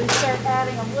actually start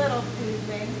adding a little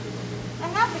seasoning. I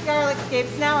have the garlic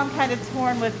scapes. Now I'm kind of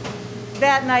torn with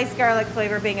that nice garlic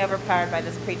flavor being overpowered by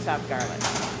this pre-chopped garlic.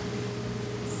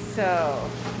 So,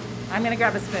 I'm going to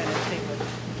grab a spoon and see what...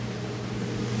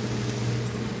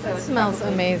 So it smells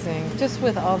amazing, just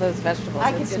with all those vegetables.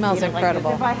 It smells incredible.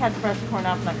 Like if I had fresh corn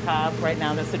off the cob right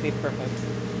now, this would be perfect.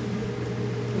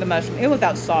 The mushroom, even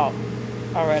without salt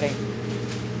already.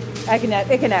 It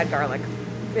can add garlic.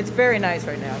 It's very nice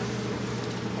right now.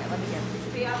 Okay, let me get.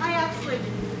 Yeah, I actually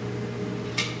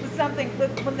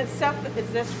when the stuff is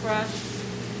this fresh,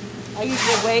 I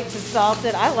usually wait to salt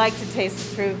it. I like to taste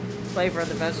the true flavor of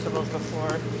the vegetables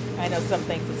before. I know some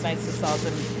things it's nice to salt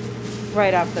them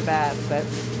right off the bat, but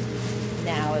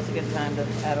now is a good time to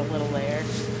add a little layer.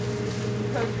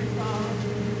 Kosher salt.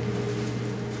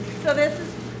 So this is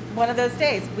one of those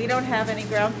days. We don't have any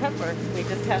ground pepper. We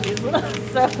just have these little.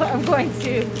 So I'm going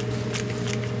to.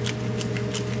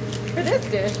 For this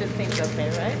dish, it seems okay,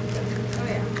 right? Oh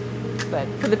yeah. But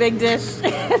for the big dish,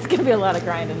 it's going to be a lot of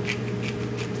grinding.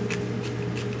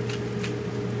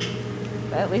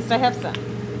 But at least I have some.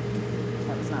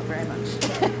 That was not very much.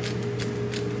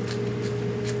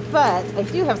 But I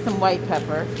do have some white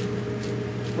pepper,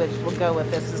 which will go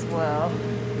with this as well.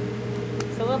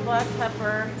 So a little black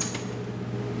pepper.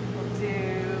 We'll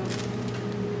do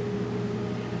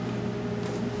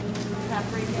some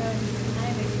paprika.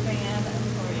 I'm a fan of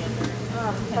coriander.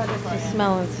 Oh, It's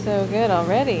smelling so good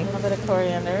already. A little bit of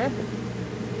coriander.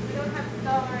 We don't have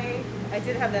celery. I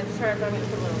did have that sharp. I'm going to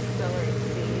put a little celery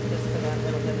seed just for that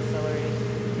little bit of celery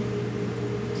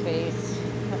taste.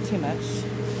 Not too much.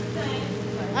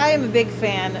 I am a big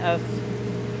fan of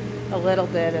a little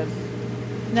bit of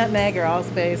nutmeg or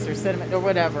allspice or cinnamon or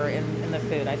whatever in the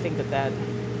food. I think that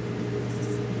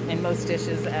in most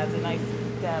dishes adds a nice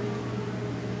depth.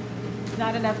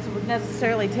 Not enough to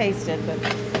necessarily taste it, but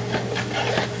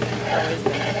always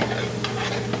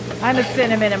been. I'm a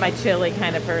cinnamon and my chili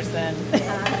kind of person.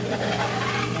 Yeah.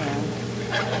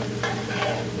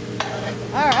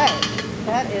 All right,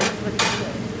 that is the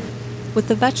chili. With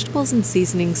the vegetables and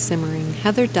seasonings simmering,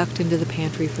 Heather ducked into the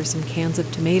pantry for some cans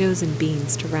of tomatoes and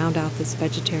beans to round out this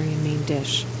vegetarian main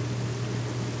dish.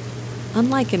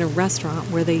 Unlike in a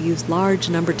restaurant where they use large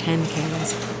number 10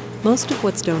 cans, most of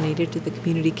what's donated to the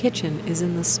community kitchen is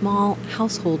in the small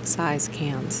household-size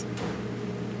cans.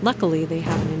 Luckily, they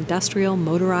have an industrial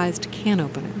motorized can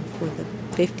opener for the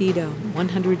 50 to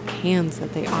 100 cans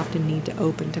that they often need to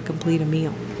open to complete a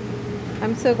meal.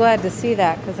 I'm so glad to see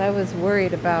that because I was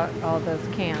worried about all those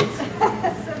cans.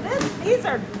 So these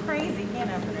are crazy can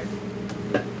openers.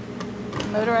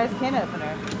 Motorized can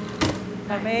opener.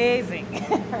 Amazing,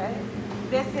 right?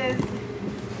 This is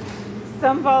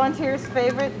some volunteers'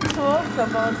 favorite tool, some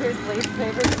volunteers' least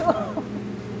favorite tool.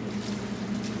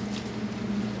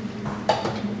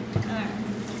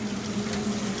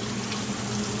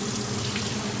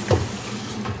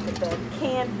 Get the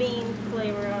canned bean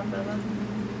flavor off of them.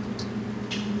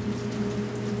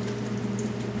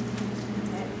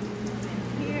 And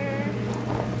here.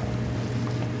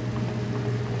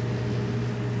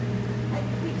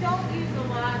 We don't use a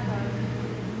lot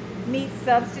of meat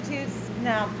substitutes.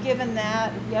 Now, given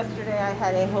that, yesterday I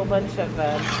had a whole bunch of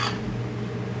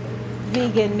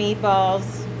vegan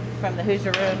meatballs from the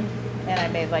Hoosier Room, and I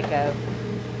made like a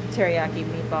teriyaki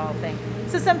meatball thing.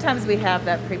 So sometimes we have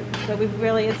that, but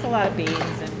it's a lot of beans,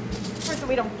 and of course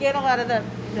we don't get a lot of the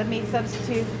meat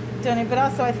substitute donated, but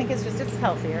also I think it's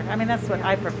healthier. I mean, that's what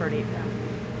I prefer to eat now.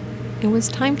 It was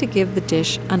time to give the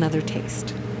dish another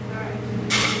taste. All right.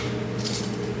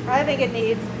 I think it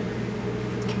needs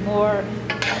more.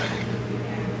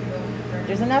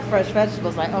 There's enough fresh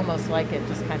vegetables. I almost like it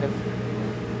just kind of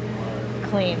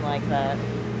clean like that.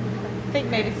 I think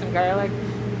maybe some garlic.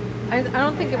 I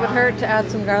don't think it would hurt to add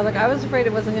some garlic. I was afraid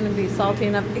it wasn't going to be salty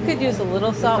enough. It could use a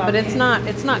little salt, but it's not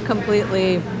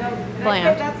completely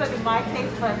bland. That's what my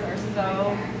taste buds are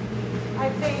so. I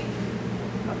think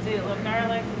I'll do a little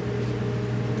garlic. I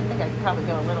think I could probably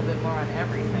go a little bit more on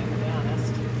everything, to be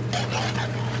honest.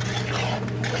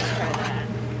 Let's try that.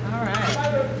 All right.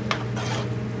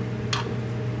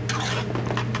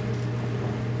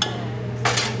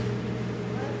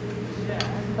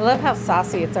 I love how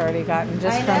saucy it's already gotten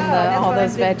just from all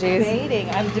those veggies.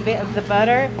 I'm debating the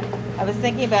butter. I was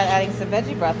thinking about adding some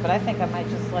veggie broth, but I think I might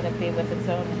just let it be with its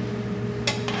own.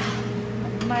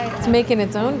 It's making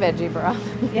its own veggie broth.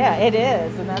 Yeah, it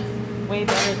is, and that's way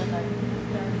better than the.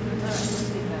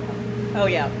 Oh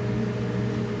yeah.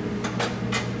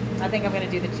 I think I'm going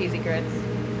to do the cheesy grits.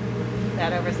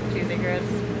 Add over some cheesy grits.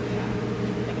 Yeah.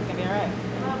 I think it's going to be all right.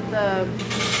 I love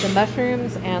the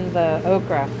mushrooms and the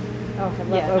okra. Oh, I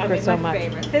love okra so much.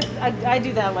 Favorite. I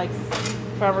do that like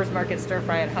farmer's market stir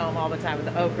fry at home all the time with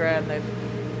the okra and the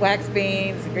wax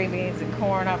beans and green beans and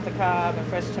corn off the cob and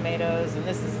fresh tomatoes.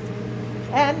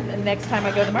 And next time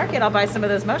I go to the market, I'll buy some of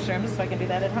those mushrooms so I can do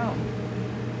that at home.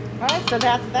 All right, so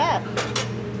that's that.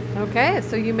 Okay,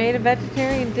 so you made a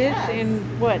vegetarian dish in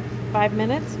what, 5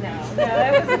 minutes? No,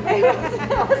 it was a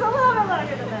little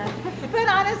longer than that. But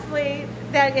honestly,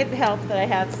 that it helped that I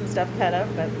had some stuff cut up.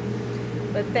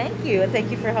 But thank you, and thank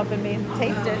you for helping me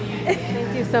taste it.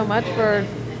 Thank you so much for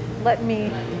letting me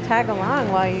tag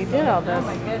along while you did all this. Oh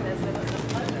my goodness, it was a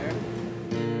pleasure.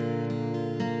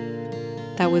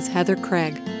 That was Heather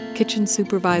Craig, kitchen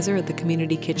supervisor at the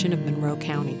Community Kitchen of Monroe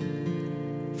County.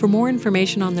 For more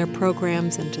information on their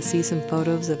programs and to see some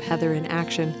photos of Heather in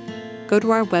action, go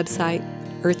to our website,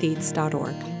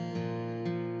 eartheats.org.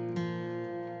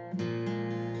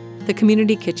 The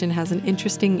Community Kitchen has an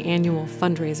interesting annual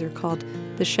fundraiser called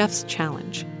the Chef's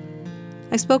Challenge.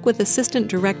 I spoke with Assistant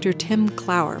Director Tim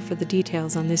Clower for the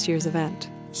details on this year's event.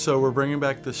 So we're bringing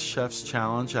back the Chef's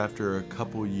Challenge after a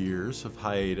couple years of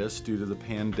hiatus due to the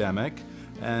pandemic.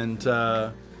 And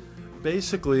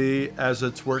basically, as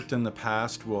it's worked in the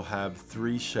past, we'll have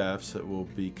 3 chefs that will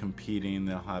be competing.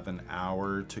 They'll have an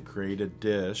hour to create a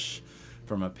dish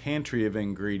from a pantry of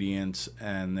ingredients,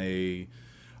 and they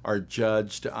are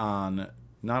judged on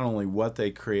not only what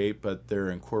they create, but their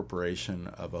incorporation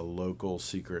of a local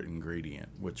secret ingredient,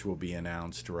 which will be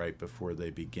announced right before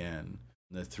they begin.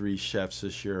 The 3 chefs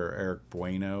this year are Eric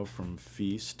Bueno from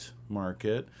Feast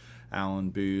Market, Alan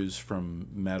Booz from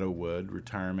Meadowwood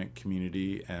Retirement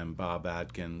Community, and Bob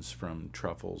Atkins from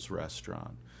Truffles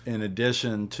Restaurant. In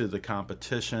addition to the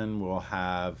competition, we'll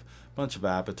have bunch of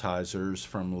appetizers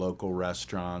from local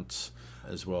restaurants,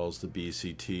 as well as the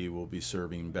BCT will be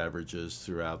serving beverages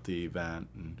throughout the event.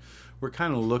 And we're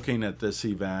kind of looking at this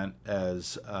event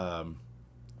as a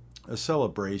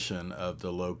celebration of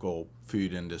the local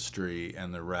food industry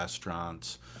and the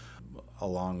restaurants.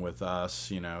 Along with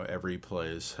us, every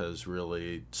place has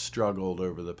really struggled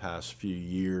over the past few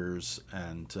years,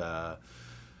 and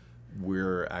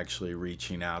we're actually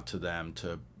reaching out to them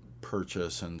to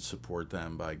purchase and support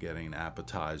them by getting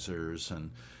appetizers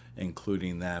and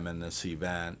including them in this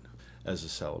event as a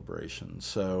celebration.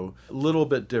 So a little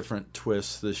bit different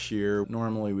twist this year.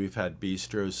 Normally we've had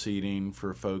bistro seating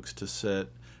for folks to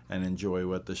sit and enjoy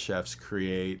what the chefs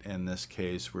create. In this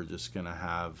case, we're just going to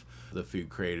have the food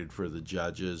created for the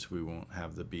judges. We won't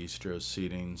have the bistro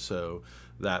seating, so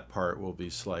that part will be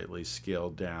slightly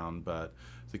scaled down, but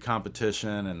the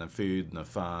competition and the food and the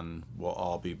fun will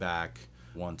all be back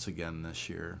once again this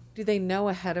year. Do they know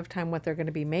ahead of time what they're going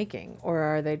to be making, or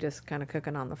are they just kind of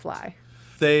cooking on the fly?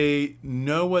 They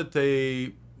know what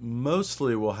they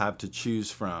mostly will have to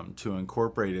choose from to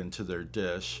incorporate into their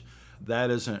dish. That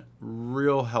isn't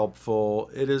real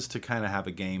helpful. It is to kind of have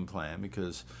a game plan,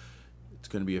 because it's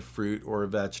going to be a fruit or a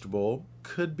vegetable.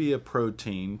 Could be a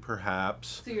protein,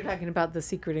 perhaps. So you're talking about the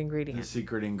secret ingredient. The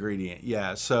secret ingredient,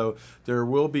 yeah. So there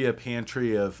will be a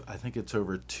pantry of, I think it's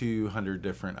over 200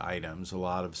 different items. A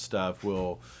lot of stuff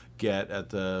we'll get at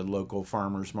the local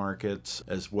farmers markets,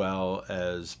 as well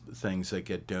as things that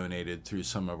get donated through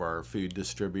some of our food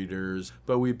distributors.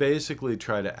 But we basically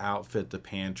try to outfit the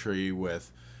pantry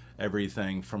with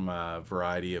everything from a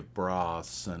variety of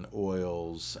broths and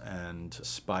oils and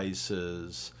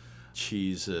spices,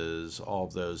 cheeses, all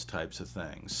those types of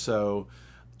things. So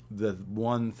the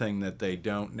one thing that they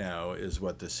don't know is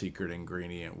what the secret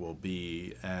ingredient will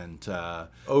be. And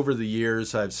over the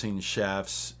years, I've seen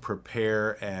chefs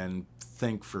prepare and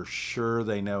think for sure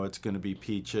they know it's going to be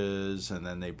peaches, and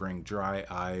then they bring dry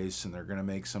ice and they're going to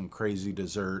make some crazy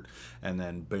dessert, and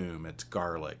then boom, it's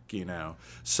garlic,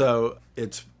 So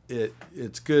it's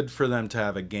good for them to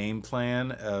have a game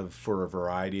plan for a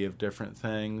variety of different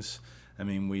things. I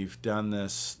mean, we've done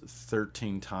this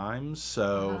 13 times,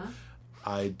 so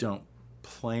I don't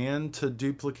plan to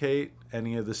duplicate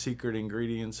any of the secret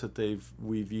ingredients that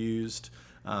we've used.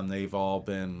 They've all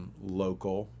been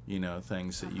local,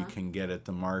 things that you can get at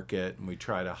the market, and we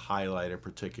try to highlight a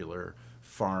particular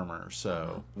farmer.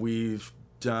 So we've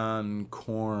done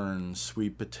corn,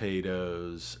 sweet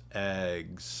potatoes,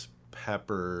 eggs,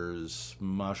 peppers,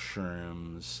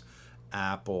 mushrooms,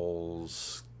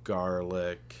 apples,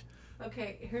 garlic.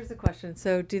 Okay, here's the question.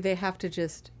 So do they have to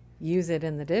just use it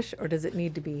in the dish, or does it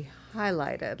need to be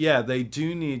highlighted? Yeah, they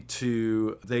do need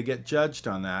to. They get judged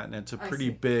on that, and it's a pretty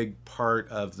big part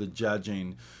of the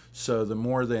judging. So the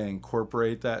more they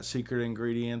incorporate that secret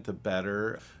ingredient, the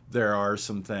better. There are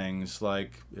some things,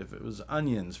 like if it was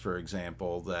onions, for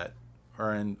example, that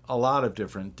are in a lot of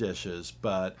different dishes,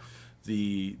 but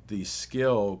the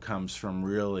skill comes from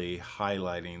really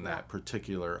highlighting that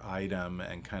particular item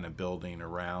and kind of building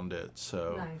around it.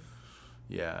 So nice.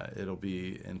 Yeah, it'll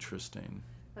be interesting.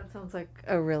 That sounds like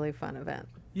a really fun event.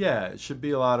 Yeah, it should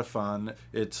be a lot of fun.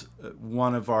 It's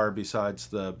one of our, besides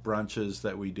the brunches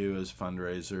that we do as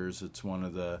fundraisers, it's one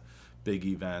of the big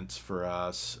events for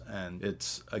us. And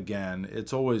it's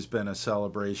always been a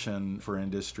celebration for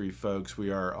industry folks.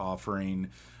 We are offering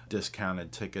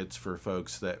discounted tickets for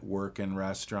folks that work in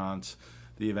restaurants.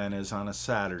 The event is on a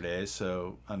Saturday,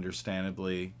 so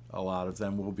understandably a lot of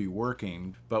them will be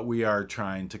working, but we are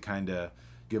trying to kind of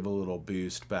give a little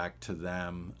boost back to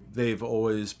them. They've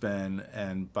always been,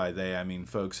 and by they I mean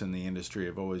folks in the industry,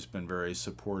 have always been very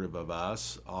supportive of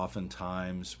us.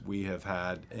 Oftentimes we have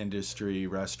had industry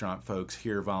restaurant folks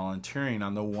here volunteering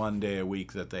on the one day a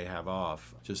week that they have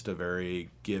off. Just a very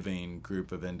giving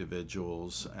group of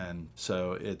individuals, and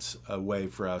so it's a way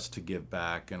for us to give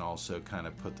back and also kind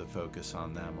of put the focus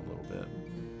on them a little bit.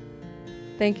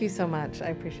 Thank you so much. I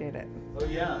appreciate it. Oh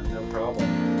yeah, no problem.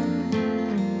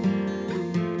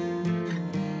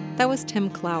 That was Tim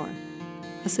Clower,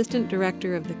 Assistant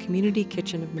Director of the Community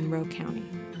Kitchen of Monroe County.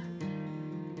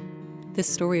 This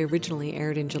story originally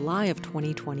aired in July of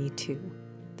 2022.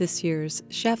 This year's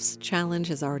Chef's Challenge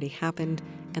has already happened,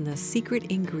 and the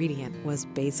secret ingredient was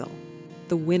basil.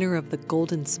 The winner of the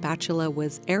Golden Spatula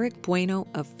was Eric Bueno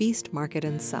of Feast Market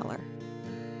and Cellar.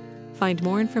 Find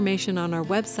more information on our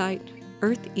website,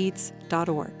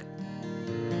 eartheats.org.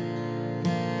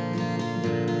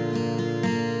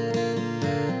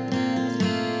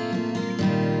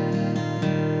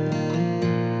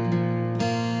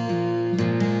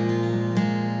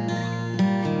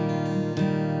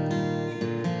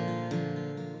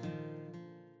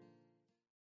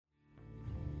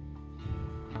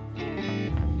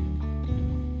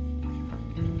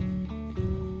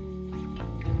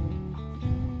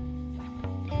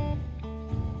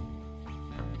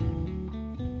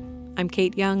 I'm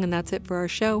Kate Young, and that's it for our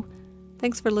show.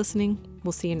 Thanks for listening.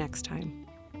 We'll see you next time.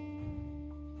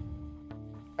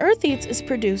 Earth Eats is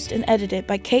produced and edited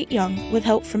by Kate Young with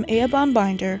help from Eobon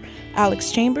Binder, Alex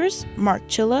Chambers, Mark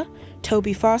Chilla,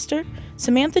 Toby Foster,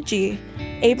 Samantha G.,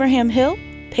 Abraham Hill,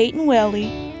 Peyton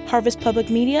Whaley, Harvest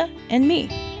Public Media, and me,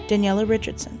 Daniela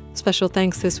Richardson. Special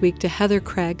thanks this week to Heather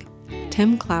Craig,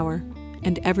 Tim Clower,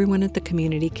 and everyone at the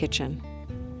Community Kitchen.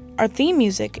 Our theme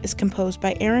music is composed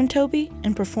by Aaron Toby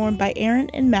and performed by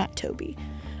Aaron and Matt Toby.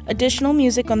 Additional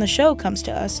music on the show comes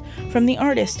to us from the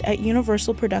artist at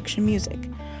Universal Production Music.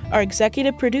 Our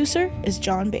executive producer is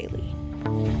John Bailey.